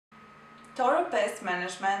Toro Pest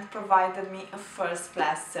Management provided me a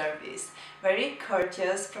first-class service. Very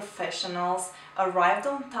courteous professionals arrived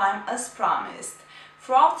on time as promised.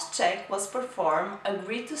 Throughout check was performed,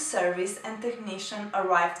 agreed to service, and technician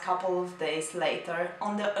arrived couple of days later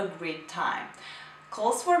on the agreed time.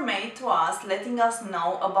 Calls were made to us letting us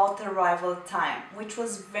know about arrival time, which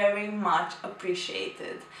was very much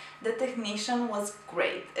appreciated. The technician was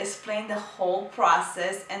great, explained the whole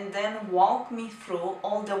process and then walked me through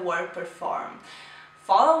all the work performed.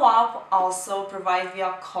 Follow-up also provide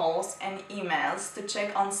via calls and emails to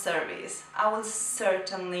check on service. I will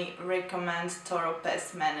certainly recommend Toro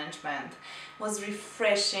Pest Management. It was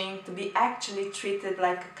refreshing to be actually treated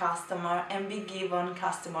like a customer and be given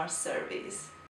customer service.